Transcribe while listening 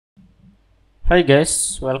Hi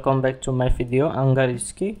guys, welcome back to my video Angga,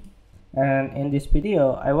 and in this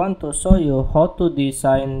video I want to show you how to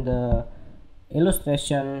design the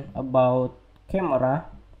illustration about camera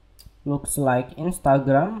looks like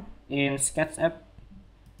Instagram in Sketch app.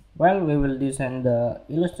 Well, we will design the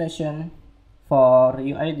illustration for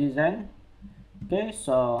UI design. Okay,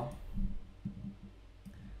 so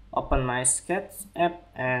open my Sketch app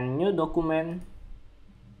and new document,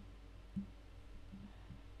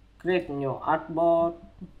 create new artboard.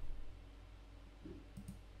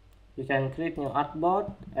 You can create new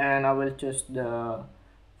artboard and I will choose the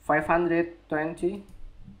 520,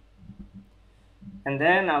 and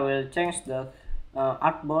then I will change the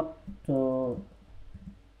artboard to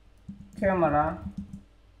camera,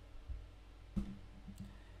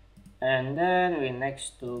 and then we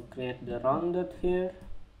next to create the rounded here,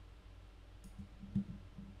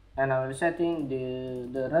 and I will setting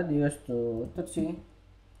the radius to 30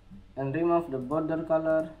 and remove the border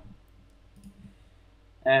color.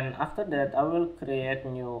 And after that I will create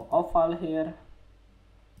new oval here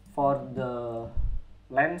for the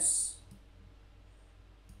lens.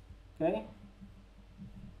 Okay,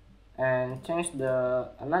 and change the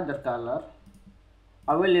another color.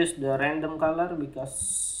 I will use the random color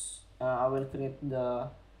because I will create the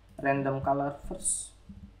random color first.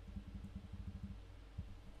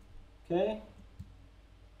 Okay,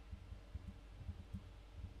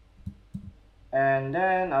 and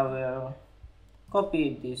then I will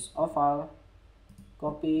copy this oval,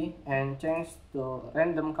 copy and change to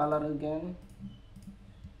random color again.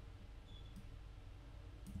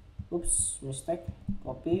 Oops, mistake.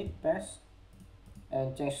 Copy, paste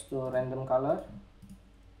and change to random color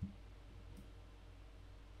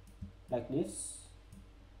like this.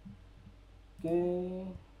 Okay,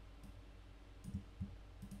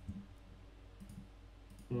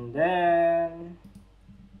 and then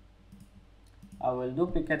I will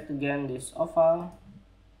duplicate again this oval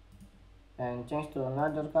and change to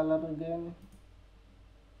another color again,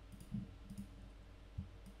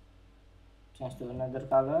 change to another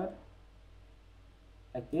color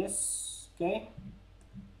like this. Okay,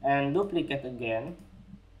 and duplicate again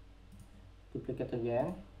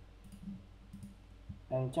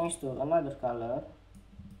and change to another color.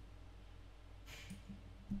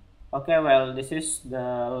 Okay, well, this is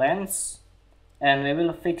the lens and we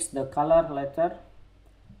will fix the color later,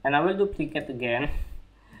 and I will duplicate again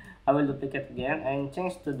and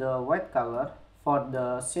change to the white color for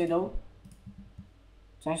the shadow.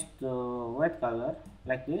 Change to white color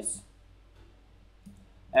like this,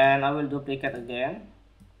 and I will duplicate again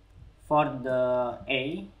for the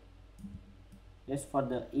A, this for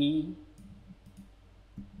the E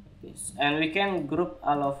like this, and we can group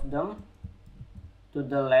all of them to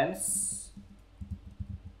the lens.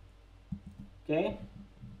 Okay,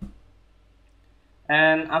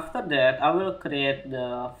 and after that I will create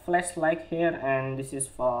the flashlight here, and this is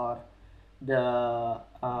for the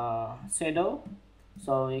shadow.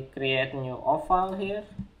 So we create new oval here.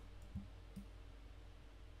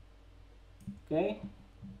 Okay,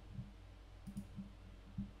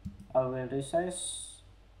 I will resize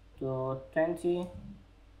to 20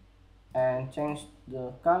 and change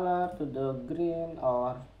the color to the green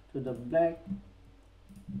or to the black,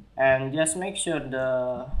 and just make sure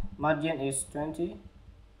the margin is 20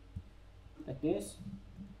 like this.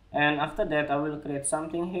 And after that I will create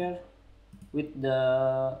something here with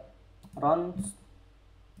the rounds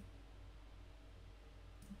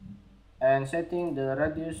and setting the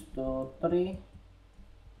radius to 3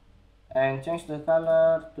 and change the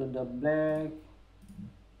color to the black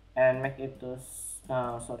and make it to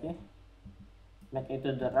make it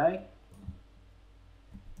to the right.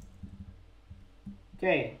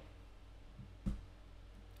 Okay,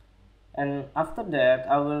 and after that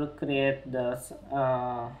I will create the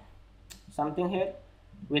something here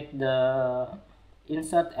with the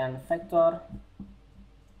insert and factor,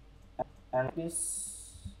 and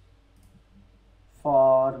this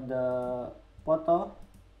for the photo,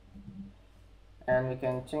 and we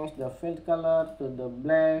can change the field color to the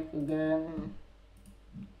black again.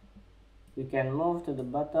 We can move to the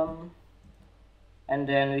bottom, and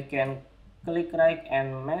then we can click right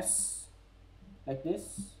and mesh like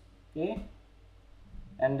this. Okay,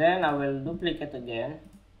 and then I will duplicate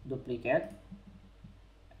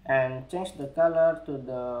and change the color to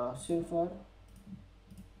the silver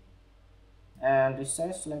and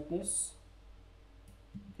resize like this.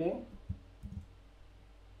 Okay,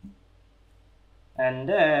 and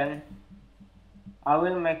then I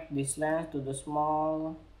will make this lens to the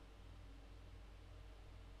small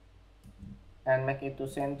and make it to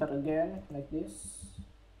center again like this.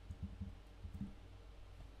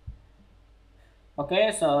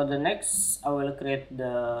 Okay, so the next I will create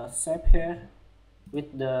the shape here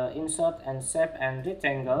with the insert and shape and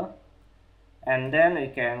rectangle, and then we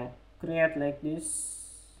can create like this,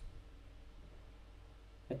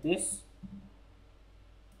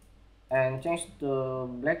 and change to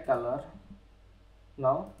black color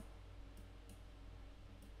now.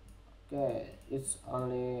 Okay, it's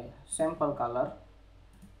only sample color,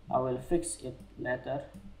 I will fix it later.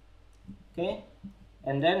 Okay,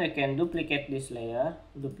 and then we can duplicate this layer,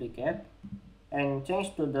 duplicate, and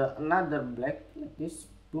change to the another black like this,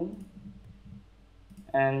 boom,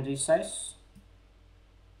 and resize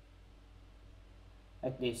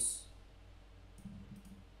like this.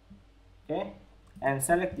 Okay, and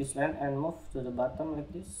select this line and move to the bottom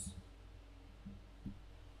like this.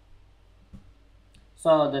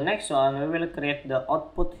 So the next one, we will create the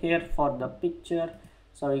output here for the picture.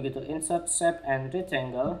 So we go to insert shape and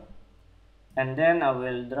rectangle, and then I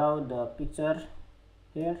will draw the picture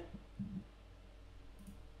here,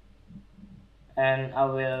 and I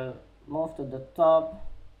will move to the top,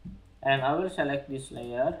 and I will select this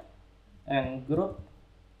layer and group,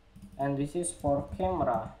 and this is for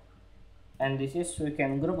camera, and this is we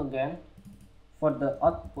can group again for the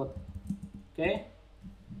output. Okay,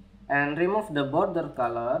 and remove the border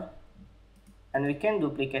color, and we can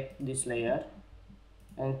duplicate this layer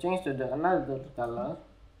and change to the another color,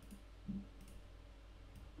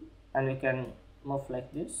 and we can move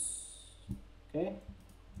like this. Okay,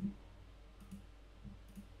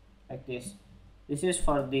 like this. This is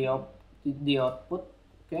for the output.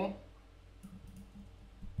 Okay,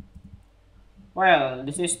 well,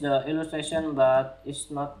 this is the illustration, but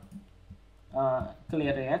it's not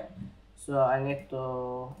clear yet, so I need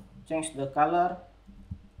to change the color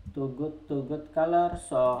to good color.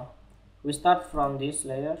 So we start from this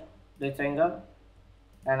layer, rectangle,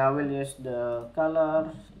 and I will use the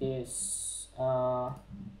color is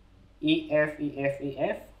EF,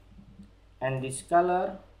 and this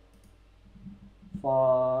color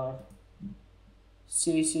for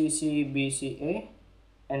CCCBCA,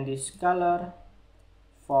 and this color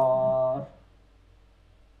for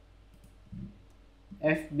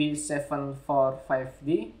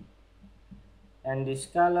FB745D, and this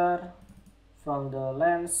color from the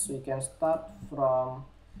lens we can start from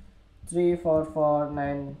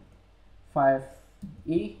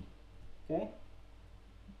 34495E. Okay,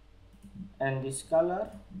 and this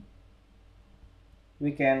color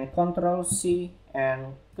we can Control C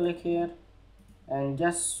and click here, and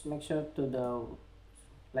just make sure to the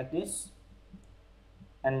like this,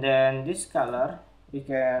 and then this color we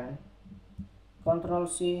can Control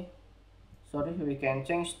C, sorry, we can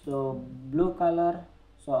change to blue color.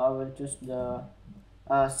 So I will choose the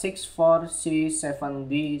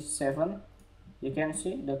 64C7D7. You can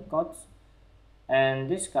see the codes, and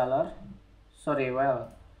this color, sorry,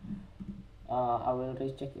 well, I will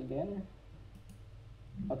recheck again.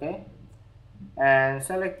 Okay, and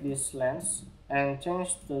select this lens and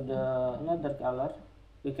change to the another color.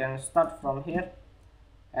 We can start from here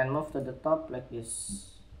and move to the top like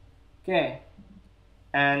this. Okay,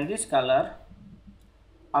 and this color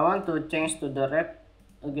I want to change to the red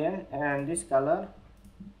again, and this color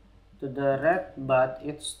to the red, but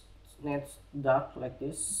it needs dark like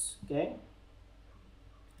this. Okay,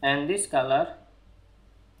 and this color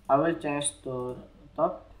I will change to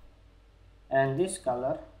top, and this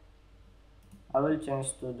color I will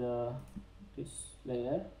change to this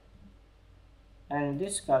layer, and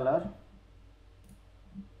this color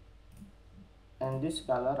I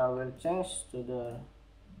will change to the,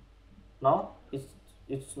 no,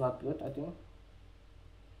 it's not good, I think.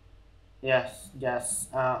 Yes,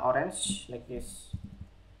 just orange like this.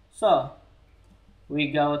 So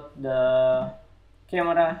we got the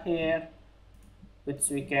camera here, which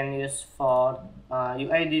we can use for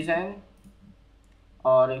UI design,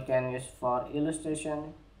 or you can use for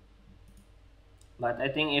illustration, but I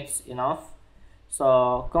think it's enough.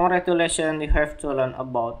 So congratulations, you have to learn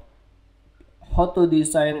about how to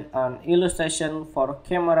design an illustration for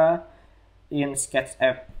camera in Sketch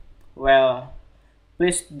app. Well,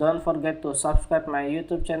 please don't forget to subscribe my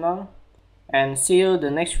YouTube channel, and see you the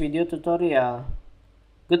next video tutorial.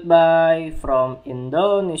 Goodbye from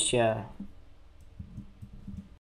Indonesia.